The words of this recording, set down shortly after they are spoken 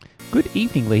Good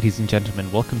evening, ladies and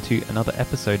gentlemen. Welcome to another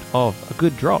episode of A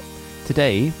Good Drop.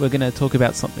 Today, we're going to talk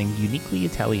about something uniquely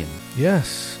Italian.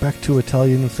 Yes, back to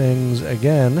Italian things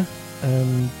again,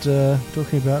 and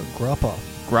talking about grappa.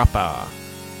 Grappa.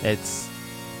 It's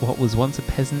what was once a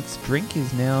peasant's drink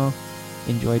is now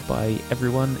enjoyed by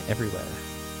everyone everywhere.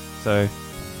 So,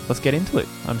 let's get into it.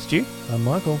 I'm Stu. I'm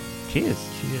Michael. Cheers.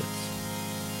 Cheers.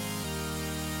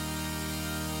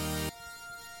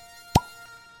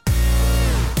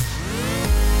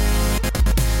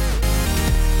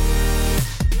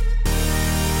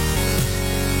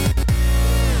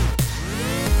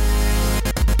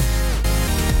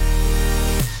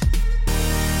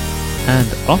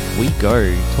 And off we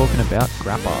go, talking about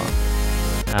grappa.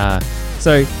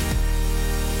 So,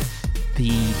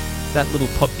 that little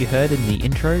pop you heard in the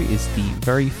intro is the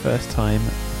very first time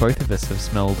both of us have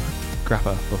smelled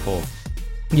grappa before.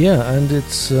 Yeah, and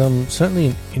it's certainly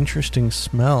an interesting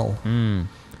smell.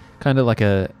 Kind of like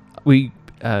we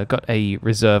got a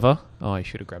reserva. Oh, I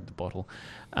should have grabbed the bottle.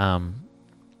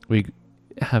 We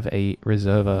have a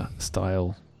reserva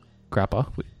style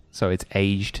grappa, so it's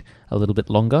aged a little bit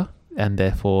longer and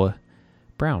therefore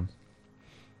brown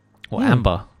or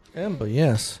amber. Amber,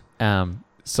 yes.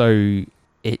 So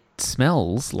it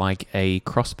smells like a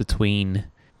cross between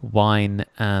wine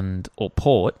or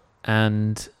port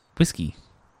and whiskey.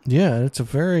 Yeah,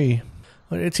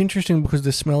 it's interesting because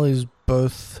the smell is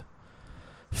both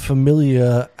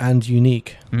familiar and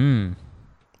unique. And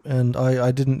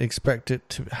I didn't expect it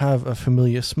to have a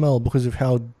familiar smell because of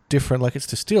how different, like it's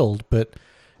distilled, but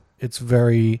it's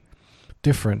very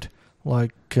different.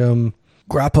 Like,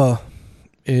 grappa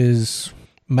is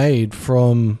made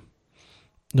from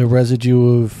the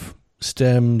residue of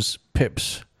stems,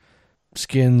 pips,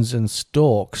 skins, and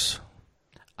stalks.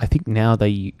 I think now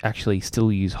they actually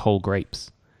still use whole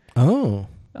grapes. Oh.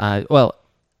 Well,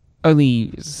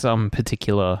 only some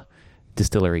particular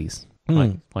distilleries.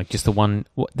 Like just the one...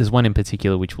 There's one in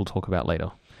particular which we'll talk about later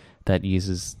that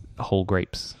uses whole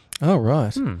grapes. Oh,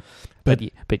 right.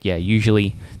 But yeah,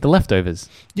 usually the leftovers.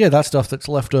 Yeah, that stuff that's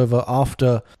left over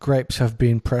after grapes have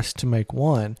been pressed to make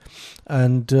wine.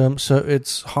 And so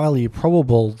it's highly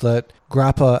probable that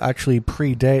grappa actually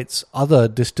predates other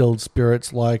distilled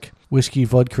spirits like whiskey,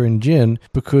 vodka, and gin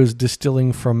because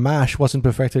distilling from mash wasn't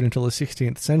perfected until the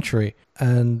 16th century.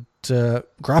 And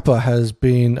grappa has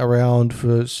been around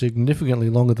for significantly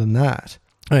longer than that.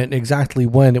 And exactly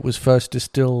when it was first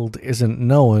distilled isn't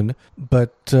known,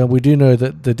 but we do know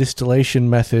that the distillation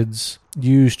methods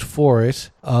used for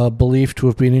it are believed to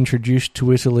have been introduced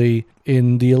to Italy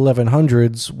in the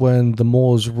 1100s when the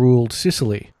Moors ruled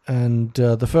Sicily. And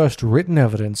the first written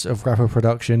evidence of grappa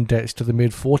production dates to the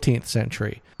mid-14th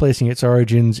century, placing its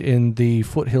origins in the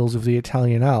foothills of the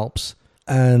Italian Alps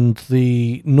and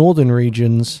the northern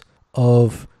regions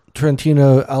of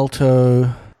Trentino,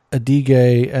 Alto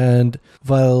Adige, and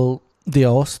Val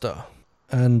d'Aosta.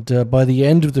 And by the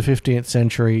end of the 15th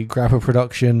century, grappa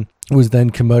production was then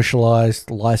commercialized,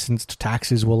 licensed,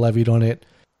 taxes were levied on it,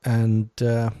 and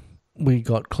we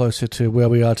got closer to where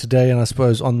we are today, and I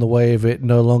suppose on the way of it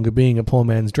no longer being a poor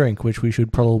man's drink, which we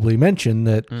should probably mention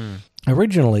that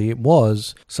originally it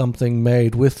was something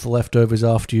made with the leftovers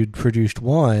after you'd produced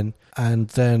wine, and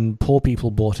then poor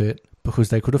people bought it because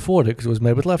they could afford it because it was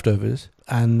made with leftovers,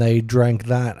 and they drank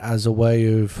that as a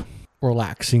way of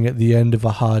relaxing at the end of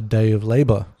a hard day of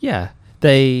labor. Yeah,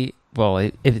 if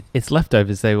it's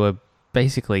leftovers, they were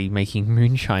basically making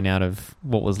moonshine out of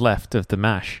what was left of the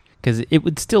mash because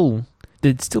there'd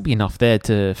still be enough there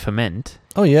to ferment.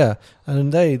 Oh yeah,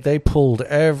 and they pulled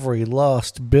every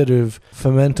last bit of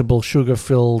fermentable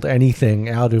sugar-filled anything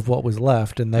out of what was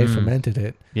left, and they fermented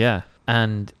it. Yeah,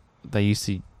 and they used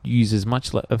to use as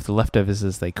much of the leftovers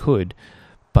as they could.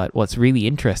 But what's really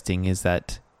interesting is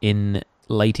that in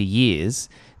later years,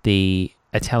 the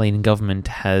Italian government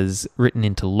has written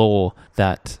into law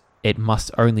that it must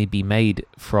only be made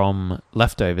from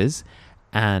leftovers,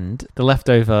 and the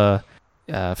leftover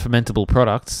fermentable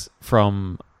products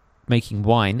from making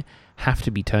wine have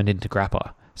to be turned into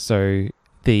grappa. So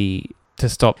it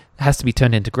has to be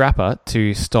turned into grappa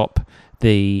to stop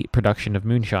the production of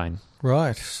moonshine.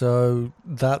 Right, so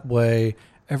that way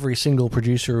every single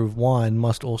producer of wine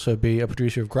must also be a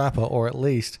producer of grappa, or at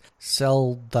least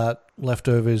sell that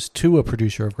leftovers to a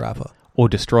producer of grappa. Or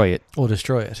destroy it.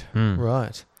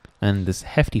 Right. And there's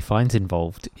hefty fines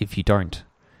involved if you don't.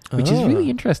 Which is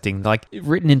really interesting. Like,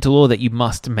 written into law that you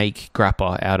must make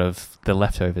grappa out of the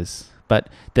leftovers. But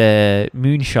the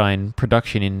moonshine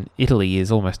production in Italy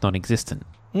is almost non-existent.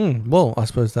 Well, I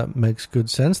suppose that makes good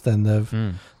sense then.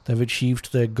 They've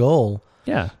achieved their goal.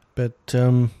 Yeah. But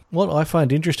what I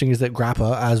find interesting is that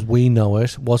Grappa, as we know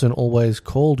it, wasn't always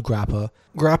called Grappa.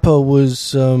 Grappa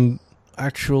was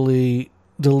actually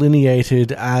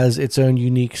delineated as its own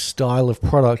unique style of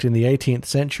product in the 18th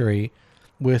century,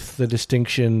 with the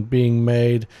distinction being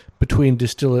made between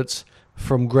distillates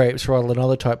from grapes rather than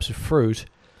other types of fruit.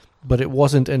 But it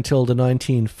wasn't until the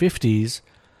 1950s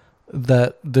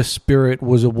that the spirit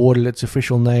was awarded its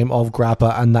official name of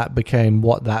Grappa, and that became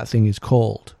what that thing is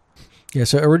called. Yeah,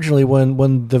 so originally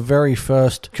when the very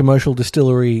first commercial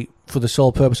distillery for the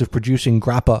sole purpose of producing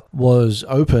Grappa was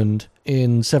opened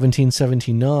in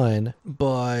 1779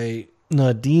 by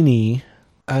Nardini,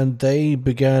 and they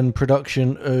began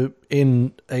production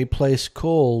in a place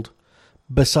called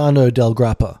Bassano del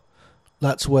Grappa.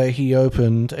 That's where he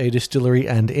opened a distillery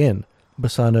and inn,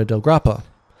 Bassano del Grappa.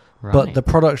 Right. But the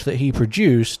product that he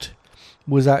produced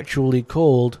was actually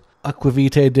called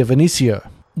Aquavite de Venecia,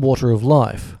 Water of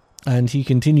Life. And he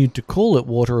continued to call it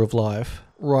Water of Life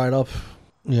right up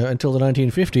until the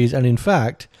 1950s. And in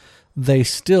fact, they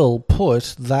still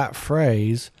put that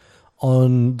phrase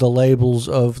on the labels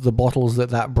of the bottles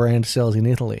that brand sells in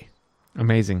Italy.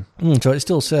 Amazing. So it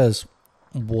still says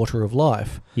Water of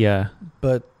Life. Yeah.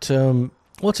 But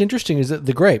what's interesting is that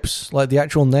the grapes, like the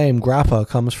actual name Grappa,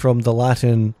 comes from the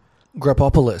Latin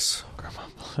Grappopolis,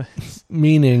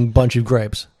 meaning bunch of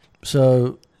grapes.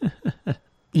 So,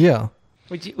 yeah.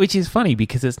 Which is funny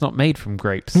because it's not made from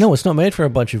grapes. No, it's not made from a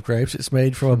bunch of grapes. It's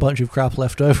made from a bunch of crap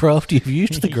left over after you've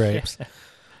used the grapes.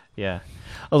 Yeah.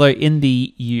 Although in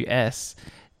the US,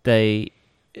 they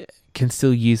can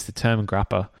still use the term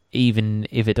grappa, even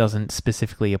if it doesn't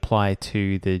specifically apply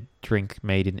to the drink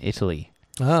made in Italy.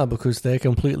 Ah, because they're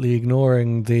completely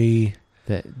ignoring the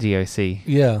DOC.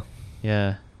 Yeah.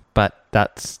 Yeah. But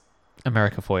that's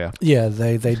America for you. Yeah,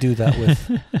 they do that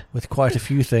with quite a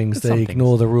few things. They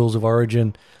ignore the rules of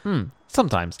origin.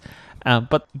 Sometimes.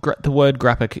 But the word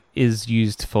grappa is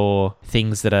used for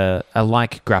things that are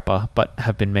like grappa but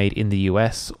have been made in the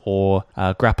US, or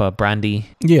grappa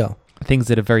brandy. Yeah. Things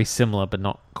that are very similar but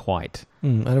not quite.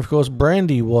 And of course,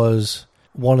 brandy was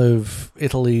one of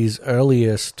Italy's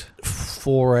earliest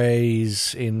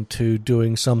forays into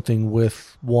doing something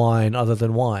with wine other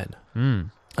than wine.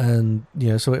 And,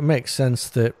 so it makes sense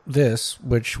that this,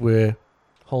 which we're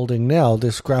holding now,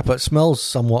 this grappa, smells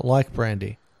somewhat like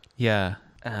brandy. Yeah.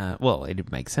 Well,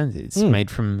 it makes sense. It's made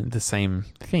from the same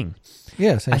thing.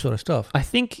 Yeah, same sort of stuff. I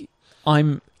think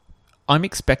I'm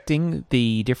expecting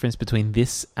the difference between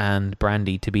this and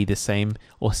brandy to be the same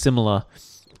or similar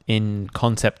in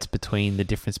concept between the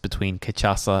difference between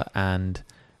cachaça and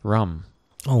rum.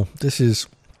 Oh, this is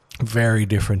very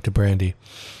different to brandy.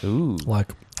 Ooh.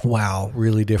 Like, wow,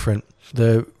 really different.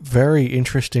 The very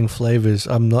interesting flavors.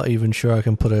 I'm not even sure I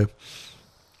can put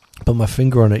my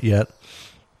finger on it yet.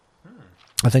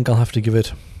 I think I'll have to give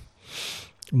it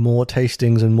more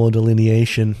tastings and more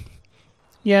delineation.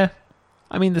 Yeah.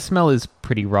 I mean, the smell is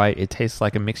pretty right. It tastes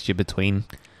like a mixture between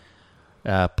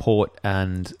port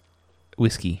and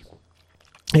whiskey.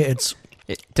 It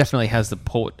definitely has the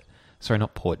port. Sorry,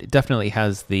 not port. It definitely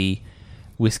has the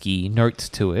whiskey notes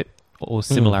to it, or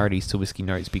similarities to whiskey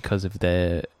notes because of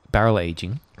their barrel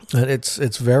aging. And it's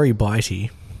very bitey.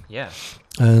 Yeah.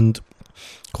 And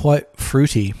quite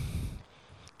fruity,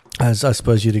 as I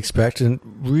suppose you'd expect, and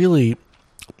really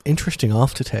interesting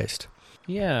aftertaste.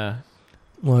 Yeah.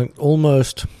 Like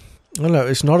almost, I don't know,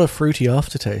 it's not a fruity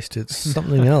aftertaste. It's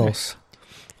something else.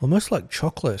 Almost like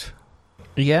chocolate.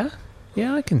 Yeah?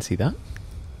 Yeah, I can see that.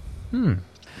 All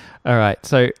right,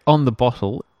 so on the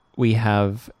bottle, we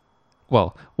have,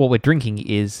 well, what we're drinking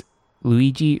is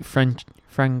Luigi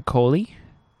Francoli.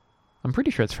 I'm pretty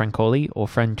sure it's Francoli or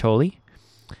Francioli.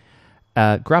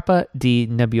 Grappa di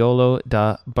Nebbiolo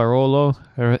da Barolo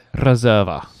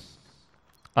Reserva.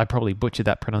 I probably butchered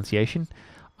that pronunciation.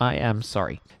 I am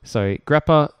sorry. So,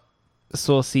 Grappa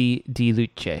Sorsi di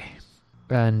Luce.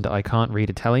 And I can't read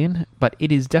Italian, but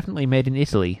it is definitely made in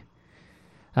Italy.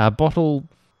 Bottled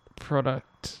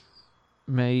product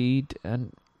made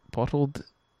and bottled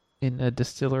in a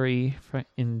distillery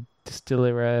in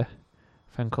Distilleria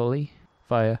Francoli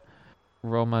via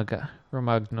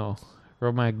Romagnano.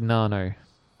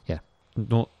 Yeah.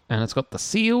 And it's got the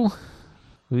seal.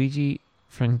 Luigi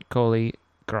Francoli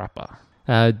Grappa.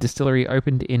 Distillery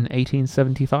opened in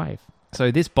 1875.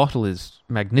 So this bottle is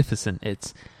magnificent.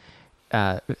 It's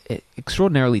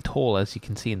extraordinarily tall, as you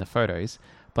can see in the photos,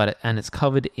 and it's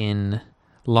covered in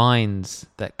lines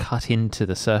that cut into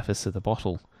the surface of the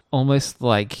bottle, almost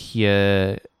like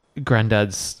your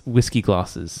granddad's whiskey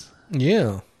glasses.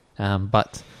 Yeah.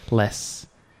 But less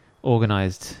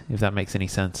organized, if that makes any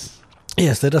sense.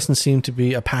 Yes, there doesn't seem to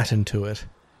be a pattern to it.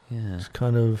 Yeah. It's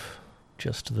kind of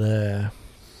just there.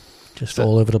 Just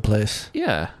all over the place.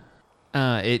 Yeah.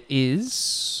 It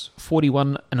is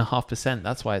 41.5%.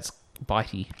 That's why it's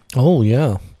bitey. Oh,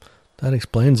 yeah. That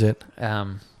explains it.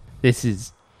 This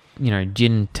is,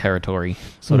 gin territory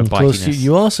sort of Of course, bitiness.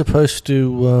 you are supposed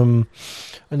to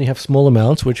only have small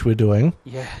amounts, which we're doing.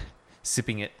 Yeah.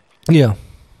 Sipping it. Yeah.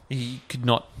 You could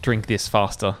not drink this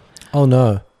faster. Oh,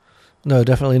 no. No,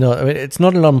 definitely not. I mean, it's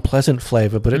not an unpleasant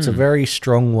flavour, but it's a very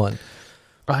strong one.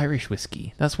 Irish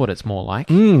whiskey. That's what it's more like.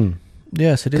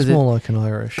 Yes, it is more like an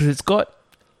Irish. Because it's got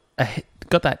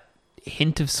that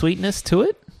hint of sweetness to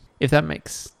it. If that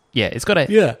makes... Yeah, it's got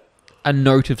a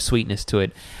note of sweetness to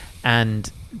it.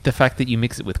 And the fact that you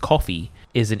mix it with coffee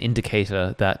is an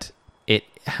indicator that it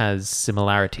has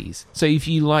similarities. So if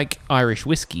you like Irish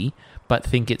whiskey but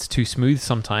think it's too smooth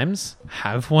sometimes,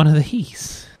 have one of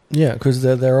these. Yeah, because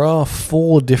there are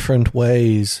 4 different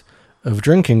ways of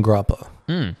drinking grappa.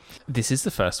 This is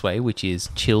the first way, which is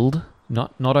chilled,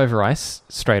 not over ice,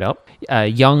 straight up.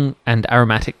 Young and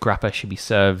aromatic grappa should be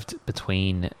served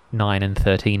between 9 and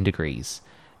 13 degrees.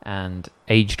 And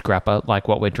aged grappa, like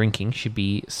what we're drinking, should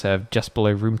be served just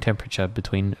below room temperature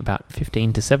between about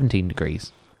 15 to 17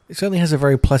 degrees. It certainly has a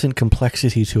very pleasant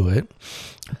complexity to it,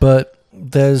 but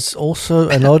there's also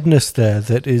an oddness there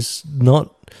that is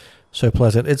not so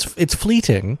pleasant. It's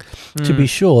fleeting, to be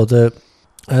sure. The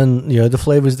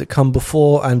flavors that come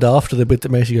before and after the bit that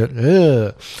makes you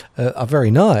go are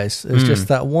very nice. It's just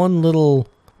that one little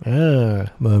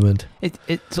moment.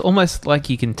 It's almost like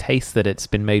you can taste that it's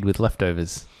been made with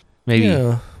leftovers. Maybe,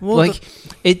 yeah. Well,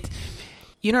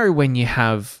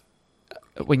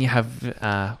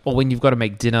 when you've got to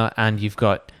make dinner and you've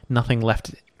got nothing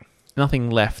left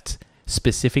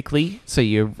specifically, so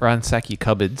you ransack your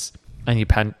cupboards and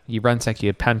you ransack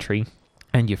your pantry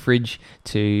and your fridge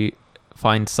to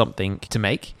find something to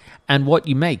make, and what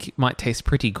you make might taste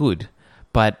pretty good,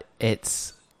 but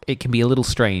it can be a little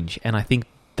strange, and I think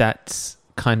that's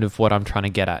kind of what I'm trying to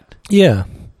get at. Yeah.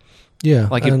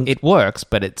 Like it works,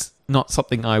 but it's not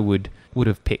something I would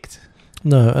have picked.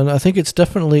 No, and I think it's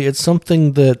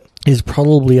something that is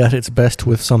probably at its best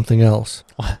with something else.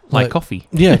 Like coffee.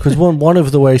 Yeah, because one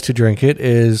of the ways to drink it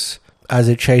is as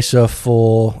a chaser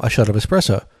for a shot of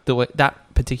espresso.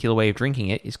 That particular way of drinking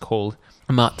it is called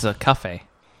matza cafe,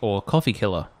 or coffee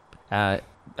killer. An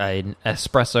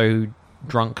espresso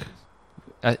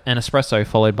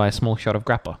followed by a small shot of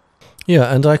grappa.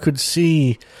 Yeah, and I could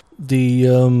see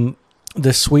the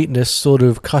sweetness sort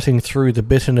of cutting through the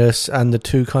bitterness and the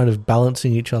two kind of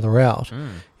balancing each other out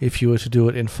if you were to do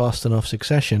it in fast enough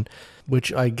succession,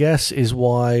 which I guess is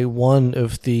why one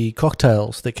of the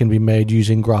cocktails that can be made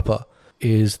using grappa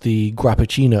is the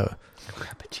grappuccino,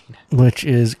 which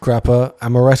is grappa,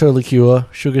 amaretto liqueur,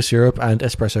 sugar syrup, and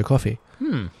espresso coffee.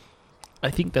 I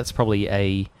think that's probably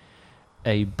a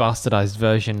bastardized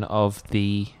version of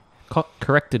the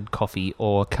corrected coffee,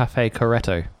 or cafe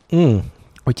corretto,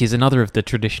 which is another of the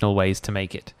traditional ways to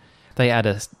make it. They add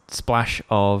a splash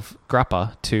of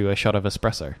grappa to a shot of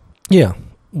espresso. Yeah.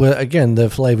 Well, again, the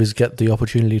flavors get the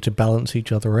opportunity to balance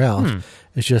each other out.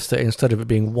 It's just that instead of it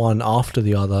being one after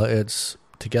the other, it's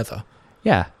together.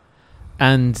 Yeah.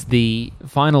 And the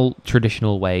final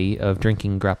traditional way of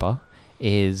drinking grappa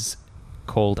is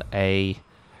called a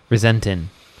resentin,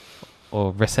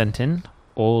 or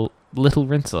little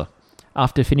rinser.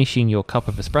 After finishing your cup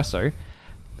of espresso,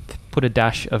 put a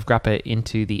dash of grappa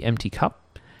into the empty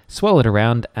cup, swirl it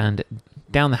around, and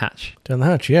down the hatch. Down the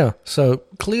hatch, yeah. So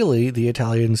clearly the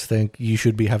Italians think you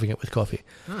should be having it with coffee.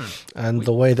 And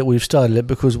the way that we've started it,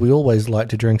 because we always like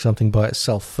to drink something by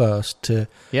itself first to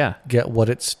get what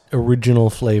its original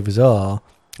flavors are,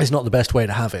 is not the best way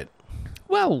to have it.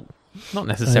 Well, not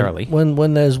necessarily.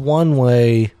 When there's one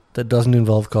way that doesn't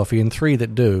involve coffee and 3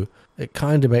 that do, it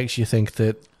kind of makes you think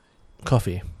that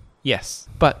coffee. Yes,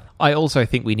 but I also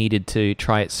think we needed to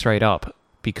try it straight up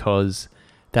because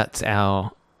that's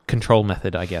our control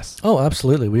method, I guess. Oh,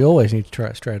 absolutely. We always need to try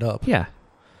it straight up. Yeah,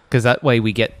 because that way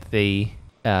we get the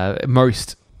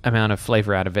most amount of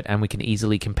flavor out of it, and we can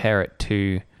easily compare it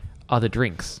to other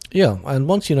drinks. Yeah, and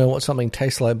once you know what something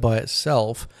tastes like by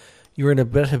itself, you're in a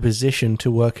better position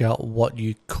to work out what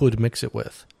you could mix it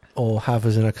with or have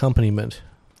as an accompaniment.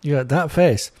 Yeah, that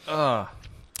face.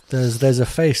 There's a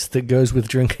face that goes with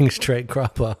drinking straight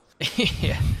grappa.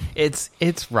 Yeah,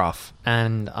 it's rough,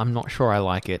 and I'm not sure I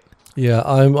like it. Yeah,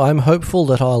 I'm hopeful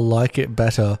that I'll like it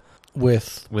better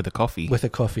with a coffee. With a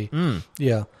coffee.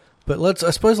 Yeah, but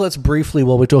let's briefly,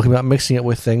 while we're talking about mixing it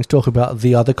with things, talk about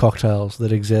the other cocktails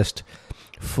that exist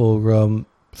for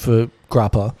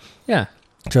grappa. Yeah.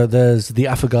 So there's the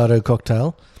affogato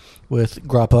cocktail with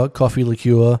grappa, coffee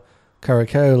liqueur,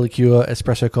 Caracal liqueur,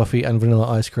 espresso coffee, and vanilla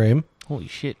ice cream. Holy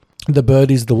shit. The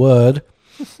bird is the word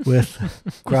with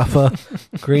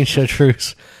grappa, green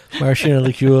chartreuse, maraschino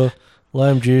liqueur,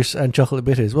 lime juice, and chocolate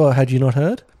bitters. Well, had you not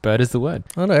heard? Bird is the word.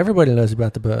 Oh no, everybody knows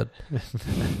about the bird.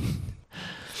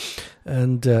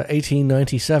 And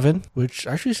 1897, which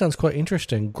actually sounds quite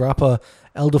interesting. Grappa,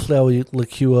 elderflower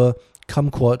liqueur,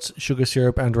 kumquats, sugar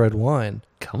syrup, and red wine.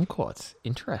 Kumquats.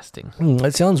 Interesting.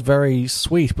 It sounds very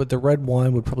sweet, but the red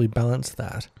wine would probably balance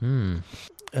that.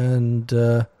 And,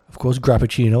 of course,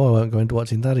 grappuccino. I won't go into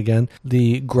what's in that again.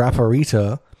 The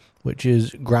grapparita, which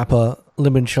is grappa,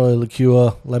 limoncello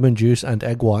liqueur, lemon juice, and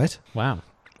egg white. Wow.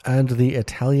 And the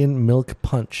Italian milk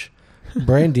punch.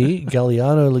 Brandy,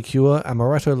 Galliano liqueur,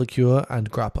 amaretto liqueur,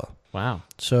 and grappa. Wow.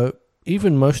 So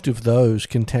even most of those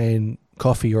contain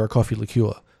coffee or a coffee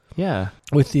liqueur. Yeah.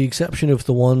 With the exception of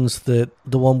the one with the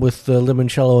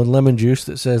limoncello and lemon juice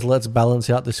that says let's balance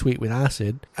out the sweet with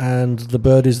acid, and the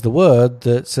bird is the word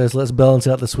that says let's balance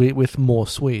out the sweet with more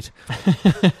sweet.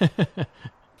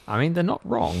 I mean, they're not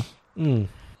wrong.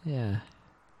 Yeah.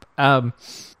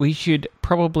 We should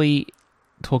probably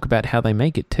talk about how they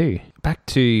make it too. Back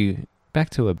to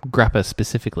a grappa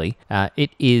specifically.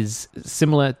 It is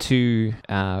similar to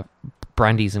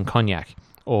brandies and cognac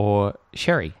or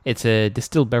sherry. It's a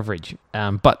distilled beverage,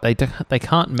 but they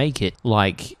can't make it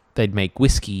like they'd make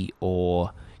whiskey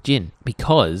or gin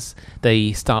because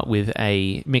they start with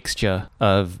a mixture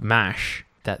of mash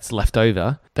that's left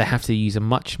over. They have to use a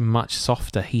much, much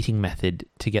softer heating method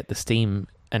to get the steam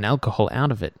and alcohol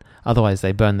out of it. Otherwise,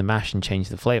 they burn the mash and change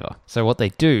the flavor. So what they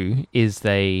do is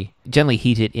they generally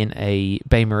heat it in a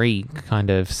bain-marie kind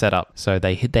of setup. So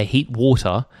they heat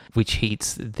water, which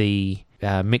heats the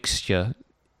mixture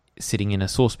sitting in a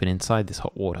saucepan inside this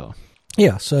hot water.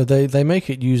 Yeah, so they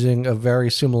make it using a very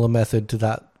similar method to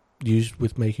that used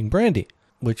with making brandy,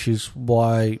 which is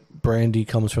why brandy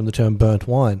comes from the term burnt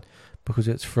wine, because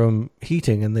it's from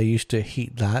heating, and they used to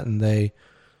heat that, and they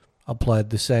applied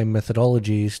the same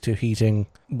methodologies to heating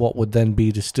what would then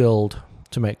be distilled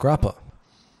to make grappa.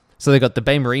 So they got the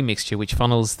bain-marie mixture, which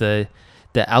funnels the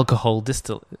alcohol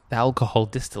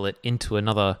distillate into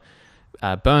another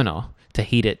burner to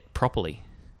heat it properly,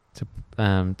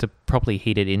 to properly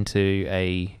heat it into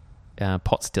a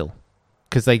pot still,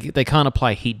 because they can't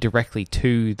apply heat directly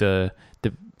to the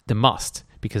must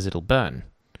because it'll burn,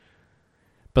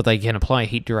 but they can apply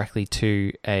heat directly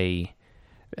to a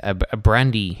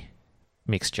brandy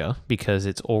mixture because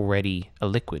it's already a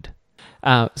liquid.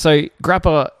 So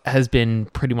grappa has been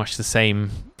pretty much the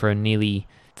same for nearly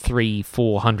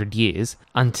 300-400 years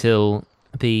until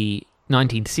the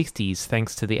 1960s,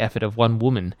 thanks to the effort of one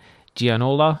woman,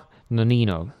 Gianola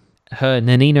Nonino. Her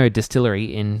Nonino distillery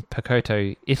in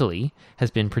Pecotto, Italy,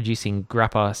 has been producing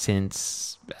grappa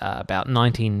since about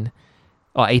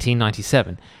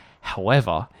 1897.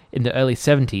 However, in the early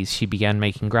 70s, she began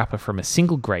making grappa from a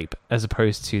single grape as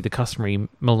opposed to the customary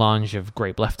melange of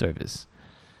grape leftovers.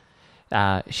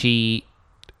 She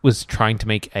was trying to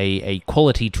make a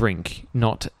quality drink,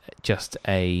 not just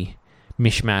a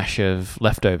mishmash of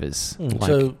leftovers.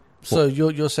 So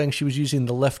you're saying she was using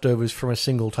the leftovers from a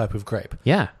single type of grape?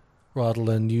 Yeah. Rather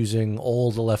than using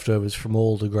all the leftovers from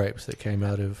all the grapes that came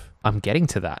out of... I'm getting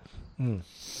to that.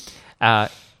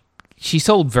 She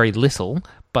sold very little,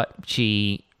 but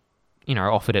she,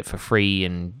 offered it for free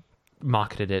and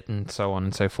marketed it and so on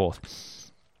and so forth.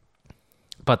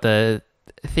 But the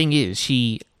thing is,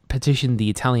 she petitioned the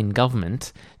Italian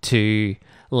government to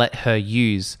let her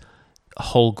use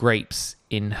whole grapes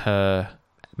in her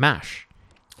mash,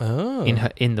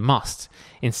 in the must,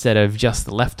 instead of just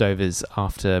the leftovers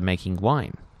after making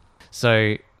wine.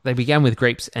 So they began with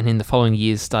grapes, and in the following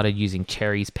years started using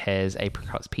cherries, pears,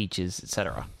 apricots, peaches,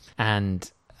 etc.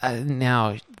 And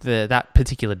now that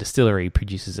particular distillery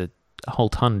produces a whole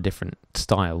ton of different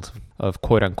styles of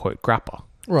quote-unquote grappa.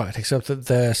 Right, except that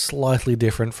they're slightly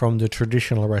different from the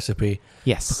traditional recipe.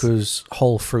 Yes. Because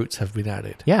whole fruits have been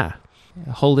added. Yeah.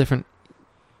 Whole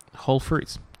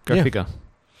fruits. Go figure.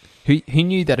 Who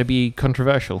knew that'd be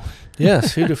controversial?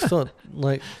 Yes, who'd have thought,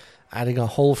 adding a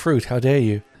whole fruit, how dare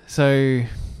you? So,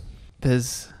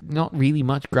 there's not really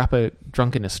much grappa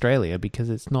drunk in Australia because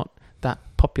it's not that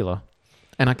popular.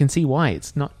 And I can see why.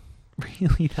 It's not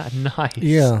really that nice.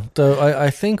 Yeah, though I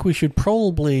think we should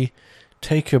probably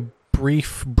take a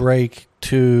brief break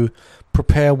to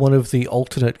prepare one of the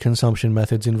alternate consumption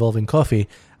methods involving coffee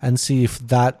and see if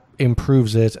that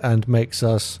improves it and makes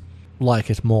us like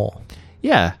it more.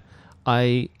 Yeah,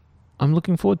 I'm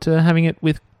looking forward to having it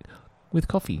with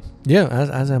coffee. Yeah,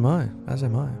 as am I.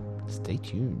 Stay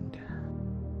tuned.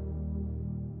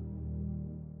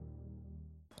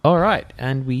 All right,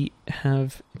 and we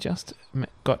have just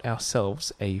got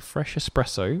ourselves a fresh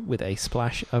espresso with a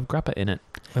splash of grappa in it.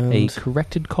 A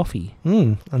corrected coffee.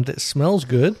 And it smells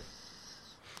good.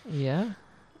 Yeah.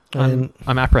 I'm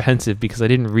apprehensive because I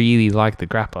didn't really like the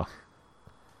grappa.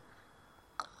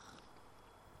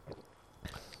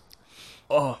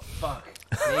 Oh, fuck.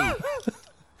 Hey.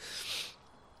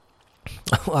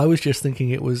 I was just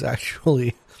thinking it was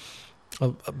actually...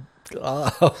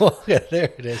 Oh, yeah,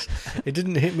 there it is. It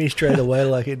didn't hit me straight away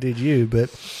like it did you, but...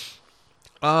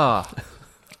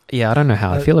 Yeah, I don't know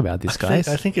how I feel about this, guys.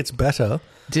 I think it's better.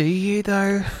 Do you,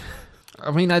 though?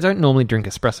 I mean, I don't normally drink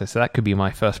espresso, so that could be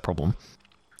my first problem.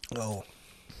 Oh.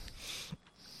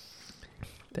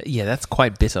 Yeah, that's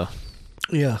quite bitter.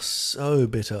 Yeah, so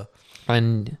bitter.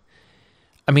 And,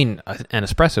 I mean, an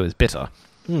espresso is bitter,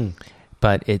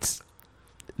 but it's...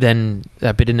 Then,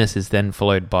 that bitterness is then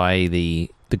followed by the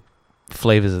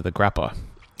flavors of the grappa,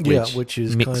 which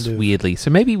is mix kind of weirdly.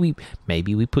 So maybe we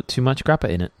put too much grappa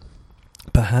in it.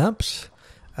 Perhaps.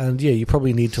 And yeah, you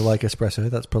probably need to like espresso.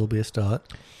 That's probably a start.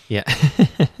 Yeah.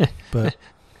 but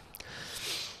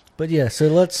yeah, so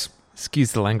let's...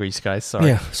 Excuse the language, guys. Sorry.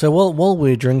 Yeah, so while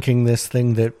we're drinking this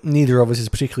thing that neither of us is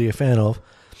particularly a fan of,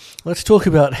 let's talk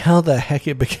about how the heck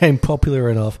it became popular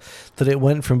enough that it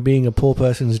went from being a poor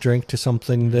person's drink to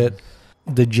something that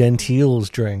the gentiles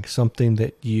drink, something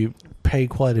that you pay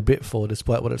quite a bit for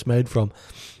despite what it's made from.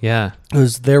 Yeah.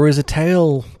 Because there is a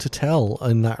tale to tell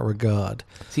in that regard.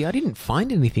 See, I didn't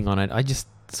find anything on it. I just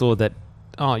saw that,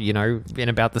 in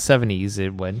about the 70s,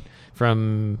 it went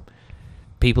from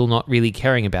people not really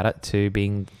caring about it to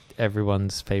being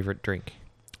everyone's favorite drink.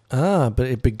 But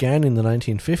it began in the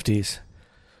 1950s.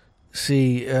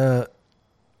 See,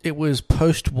 it was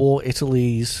post-war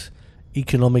Italy's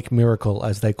economic miracle,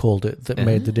 as they called it, that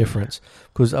made the difference.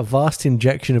 Because a vast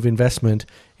injection of investment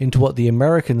into what the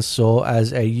Americans saw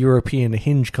as a European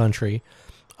hinge country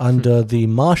under the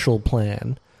Marshall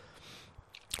Plan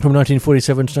from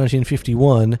 1947 to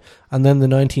 1951, and then the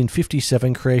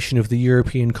 1957 creation of the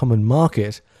European Common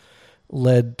Market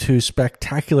led to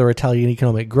spectacular Italian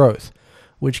economic growth,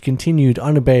 which continued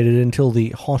unabated until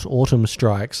the hot autumn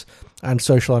strikes and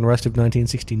social unrest of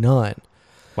 1969.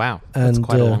 Wow, that's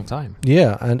quite a long time.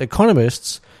 Yeah, and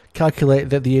economists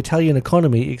calculate that the Italian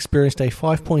economy experienced a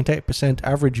 5.8%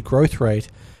 average growth rate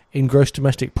in gross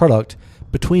domestic product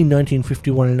between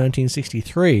 1951 and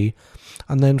 1963,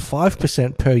 and then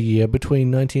 5% per year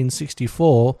between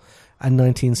 1964 and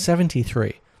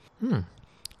 1973.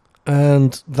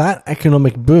 And that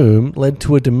economic boom led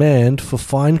to a demand for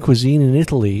fine cuisine in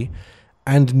Italy,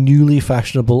 and newly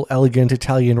fashionable, elegant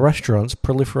Italian restaurants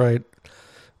proliferated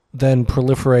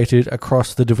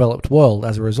across the developed world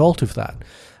as a result of that.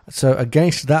 So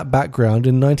against that background,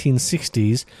 in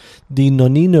 1960s, the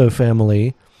Nonnino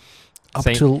family,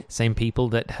 same people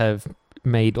that have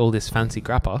made all this fancy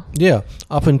grappa. Yeah,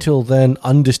 up until then,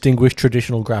 undistinguished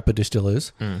traditional grappa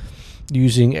distillers,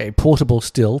 using a portable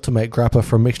still to make grappa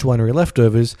from mixed winery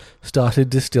leftovers, started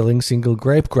distilling single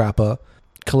grape grappa,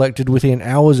 collected within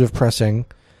hours of pressing,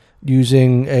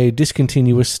 using a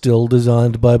discontinuous still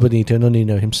designed by Benito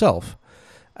Nonnino himself.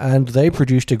 And they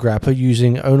produced a grappa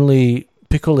using only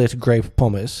picolet grape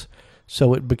pomace,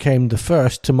 so it became the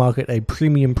first to market a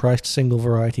premium-priced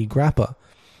single-variety grappa.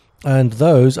 And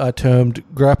those are termed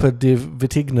Grappa di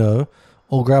Vitigno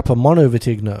or Grappa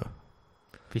Monovitigno.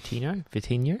 Vitigno?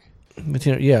 Vitigno,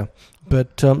 yeah.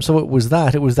 But so it was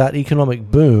that economic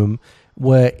boom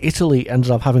where Italy ended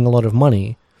up having a lot of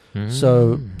money.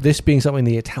 So this being something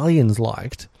the Italians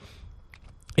liked,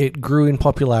 it grew in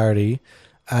popularity,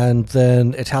 and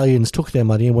then Italians took their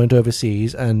money and went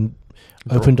overseas and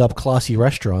opened up classy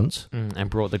restaurants. And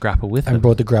brought the grappa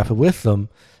with them.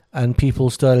 And people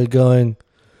started going,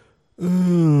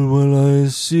 well, I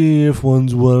see if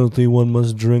one's wealthy, one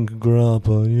must drink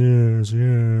grappa. Yes.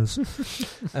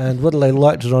 And whether they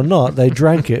liked it or not, they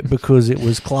drank it because it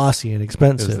was classy and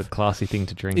expensive. It was a classy thing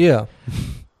to drink. Yeah.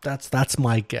 That's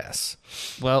my guess.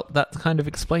 Well, that kind of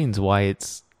explains why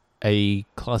it's a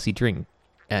classy drink,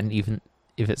 and even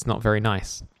if it's not very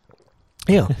nice.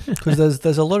 Yeah, because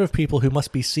there's a lot of people who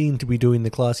must be seen to be doing the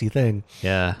classy thing.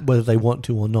 Yeah. Whether they want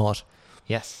to or not.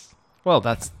 Yes. Well,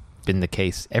 that's been the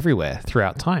case everywhere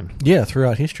throughout time. Yeah,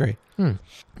 throughout history.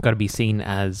 Got to be seen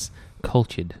as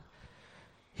cultured.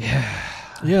 Yeah.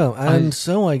 Yeah, and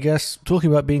so I guess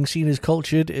talking about being seen as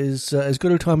cultured is as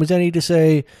good a time as any to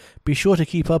say, be sure to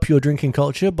keep up your drinking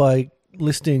culture by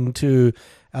listening to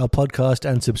our podcast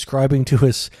and subscribing to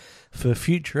us for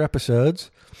future episodes.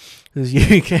 Because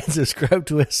you can subscribe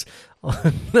to us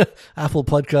on Apple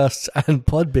Podcasts and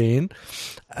Podbean.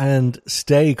 And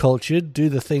stay cultured. Do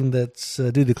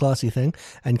the classy thing,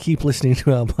 and keep listening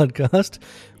to our podcast,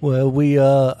 where we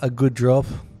are a good drop,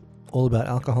 all about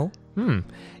alcohol.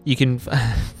 You can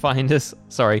find us.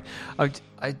 Sorry, I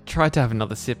tried to have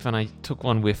another sip, and I took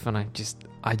one whiff, and I just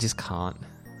can't.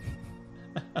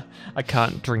 I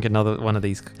can't drink another one of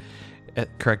these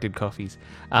corrected coffees.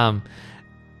 You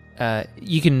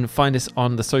can find us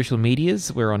on the social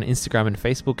medias. We're on Instagram and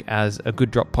Facebook as A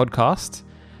Good Drop Podcast.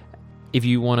 If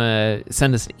you want to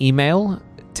send us an email,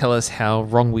 tell us how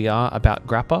wrong we are about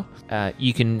Grappa,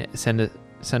 you can send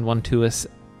one to us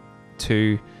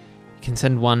to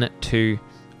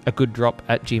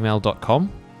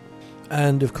agooddrop@gmail.com.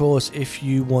 And of course, if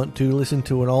you want to listen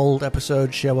to an old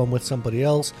episode, share one with somebody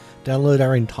else, download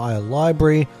our entire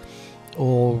library,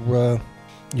 or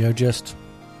just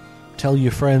tell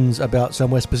your friends about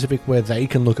somewhere specific where they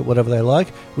can look at whatever they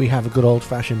like. We have a good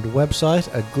old-fashioned website,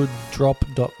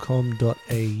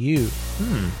 agooddrop.com.au.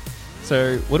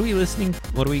 So what are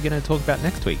we going to talk about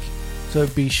next week? So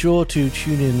be sure to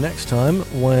tune in next time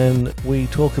when we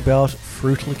talk about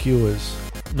fruit liqueurs.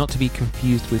 Not to be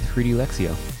confused with Fruity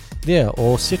Lexia. Yeah,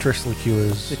 or citrus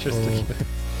liqueurs.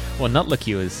 Or nut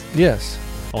liqueurs. Yes.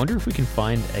 I wonder if we can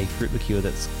find a fruit liqueur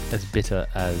that's as bitter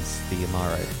as the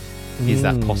Amaro. Is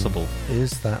that possible?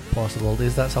 Is that possible?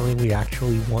 Is that something we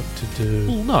actually want to do?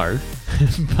 Well, no.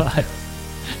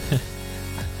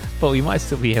 but we might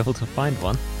still be able to find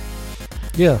one.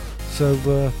 Yeah. So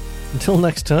until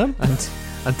next time.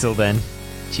 Until then,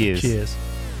 cheers. Cheers.